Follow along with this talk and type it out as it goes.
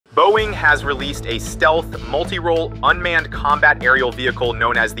Boeing has released a stealth, multi-role, unmanned combat aerial vehicle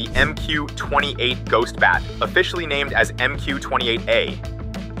known as the MQ-28 Ghost Bat, officially named as MQ-28A.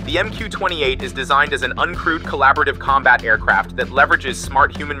 The MQ-28 is designed as an uncrewed collaborative combat aircraft that leverages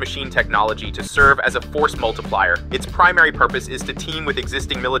smart human-machine technology to serve as a force multiplier. Its primary purpose is to team with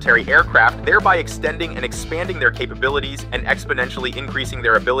existing military aircraft, thereby extending and expanding their capabilities and exponentially increasing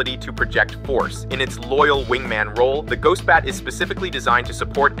their ability to project force. In its Loyal Wingman role, the Ghost Bat is specifically designed to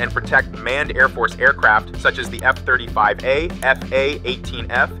support and protect manned Air Force aircraft such as the F-35A,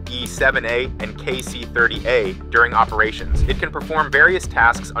 FA-18F, E-7A, and KC-30A during operations. It can perform various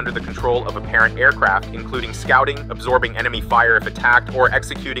tasks under the control of a parent aircraft, including scouting, absorbing enemy fire if attacked, or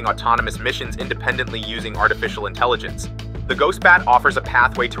executing autonomous missions independently using artificial intelligence. The Ghost Bat offers a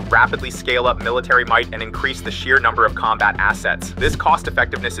pathway to rapidly scale up military might and increase the sheer number of combat assets. This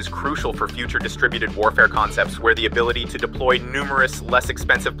cost-effectiveness is crucial for future distributed warfare concepts where the ability to deploy numerous, less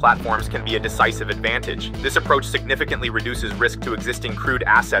expensive platforms can be a decisive advantage. This approach significantly reduces risk to existing crewed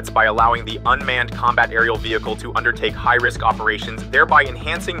assets by allowing the unmanned combat aerial vehicle to undertake high-risk operations, thereby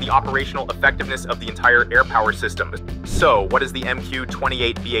enhancing the operational effectiveness of the entire air power system. So, what is the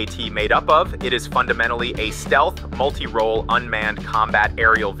MQ-28 BAT made up of? It is fundamentally a stealth, multi-role, unmanned combat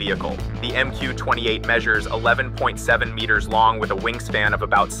aerial vehicle. The MQ-28 measures 11.7 meters long with a wingspan of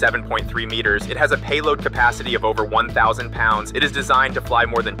about 7.3 meters. It has a payload capacity of over 1,000 pounds. It is designed to fly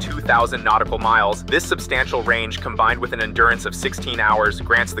more than 2,000 nautical miles. This substantial range, combined with an endurance of 16 hours,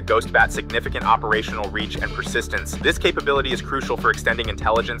 grants the Ghost Bat significant operational reach and persistence. This capability is crucial for extending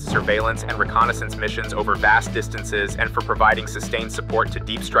intelligence, surveillance, and reconnaissance missions over vast distances and for providing sustained support to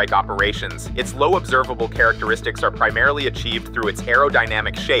deep strike operations. Its low observable characteristics are primarily achieved through its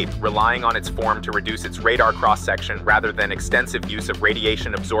aerodynamic shape, relying on its form to reduce its radar cross-section rather than extensive use of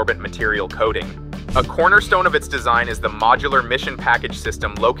radiation-absorbent material coating. A cornerstone of its design is the modular mission package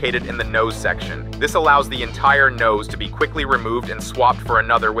system located in the nose section. This allows the entire nose to be quickly removed and swapped for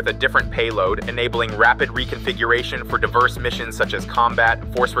another with a different payload, enabling rapid reconfiguration for diverse missions such as combat,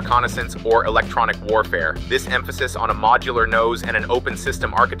 force reconnaissance, or electronic warfare. This emphasis on a modular nose and an open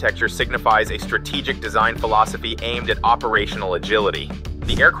system architecture signifies a strategic design philosophy aimed at operational agility.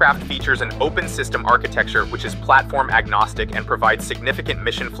 The aircraft features an open system architecture which is platform agnostic and provides significant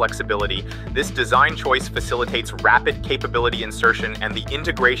mission flexibility. This design choice facilitates rapid capability insertion and the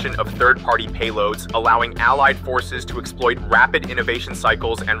integration of third-party payloads, allowing allied forces to exploit rapid innovation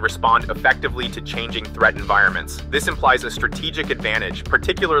cycles and respond effectively to changing threat environments. This implies a strategic advantage,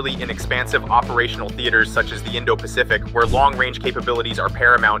 particularly in expansive operational theaters such as the Indo-Pacific, where long-range capabilities are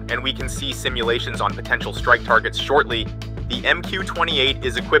paramount, and we can see simulations on potential strike targets shortly. The MQ-28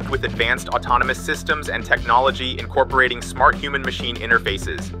 is equipped with advanced autonomous systems and technology incorporating smart human-machine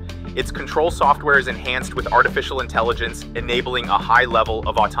interfaces. Its control software is enhanced with artificial intelligence, enabling a high level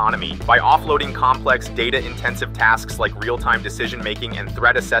of autonomy. By offloading complex, data-intensive tasks like real-time decision-making and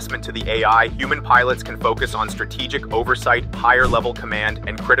threat assessment to the AI, human pilots can focus on strategic oversight, higher-level command,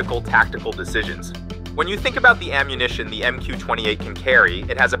 and critical tactical decisions. When you think about the ammunition the MQ-28 can carry,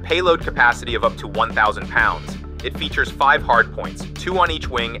 it has a payload capacity of up to 1,000 pounds. It features 5 hardpoints, 2 on each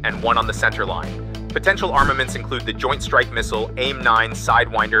wing and 1 on the center line. Potential armaments include the Joint Strike Missile, AIM-9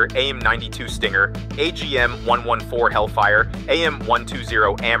 Sidewinder, AIM-92 Stinger, AGM-114 Hellfire,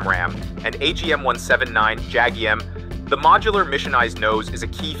 AIM-120 AMRAAM, and AGM-179 JAGM. The modular missionized nose is a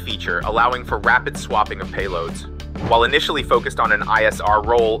key feature, allowing for rapid swapping of payloads. While initially focused on an ISR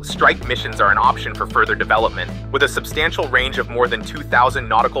role, strike missions are an option for further development. With a substantial range of more than 2,000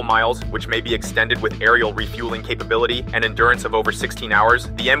 nautical miles, which may be extended with aerial refueling capability, and endurance of over 16 hours,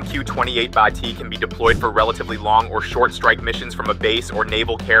 the MQ-28 BAT can be deployed for relatively long or short strike missions from a base or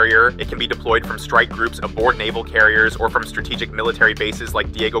naval carrier. It can be deployed from strike groups aboard naval carriers or from strategic military bases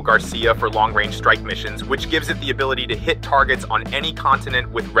like Diego Garcia for long-range strike missions, which gives it the ability to hit targets on any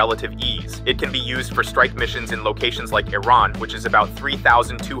continent with relative ease. It can be used for strike missions in locations like Iran, which is about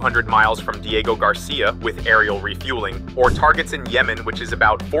 3,200 miles from Diego Garcia with aerial refueling, or targets in Yemen, which is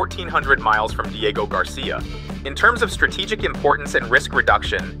about 1,400 miles from Diego Garcia. In terms of strategic importance and risk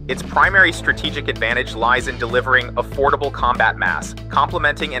reduction, its primary strategic advantage lies in delivering affordable combat mass,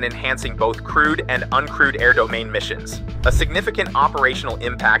 complementing and enhancing both crewed and uncrewed air domain missions. A significant operational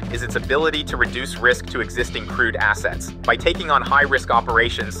impact is its ability to reduce risk to existing crewed assets. By taking on high-risk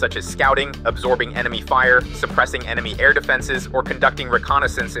operations such as scouting, absorbing enemy fire, suppressing enemy air defenses, or conducting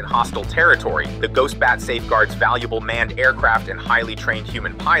reconnaissance in hostile territory, the Ghost Bat safeguards valuable manned aircraft and highly trained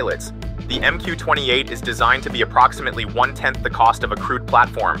human pilots. The MQ-28 is designed to be approximately 1/10 the cost of a crewed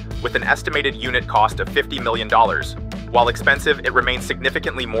platform, with an estimated unit cost of $50 million. While expensive, it remains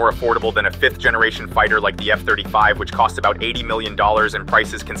significantly more affordable than a fifth-generation fighter like the F-35, which costs about $80 million, and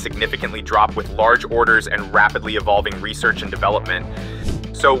prices can significantly drop with large orders and rapidly evolving research and development.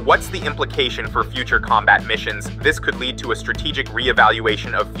 So what's the implication for future combat missions? This could lead to a strategic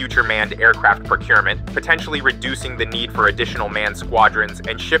reevaluation of future manned aircraft procurement, potentially reducing the need for additional manned squadrons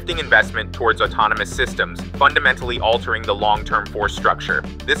and shifting investment towards autonomous systems, fundamentally altering the long-term force structure.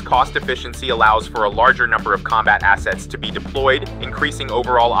 This cost efficiency allows for a larger number of combat assets to be deployed, increasing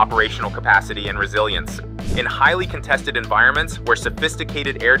overall operational capacity and resilience. In highly contested environments where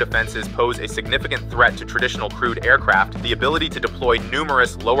sophisticated air defenses pose a significant threat to traditional crewed aircraft, the ability to deploy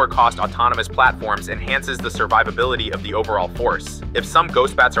numerous lower-cost autonomous platforms enhances the survivability of the overall force. If some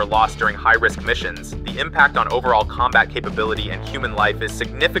Ghost Bats are lost during high-risk missions, the impact on overall combat capability and human life is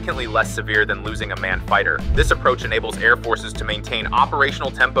significantly less severe than losing a manned fighter. This approach enables air forces to maintain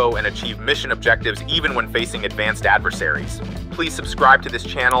operational tempo and achieve mission objectives even when facing advanced adversaries. Please subscribe to this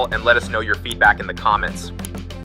channel and let us know your feedback in the comments.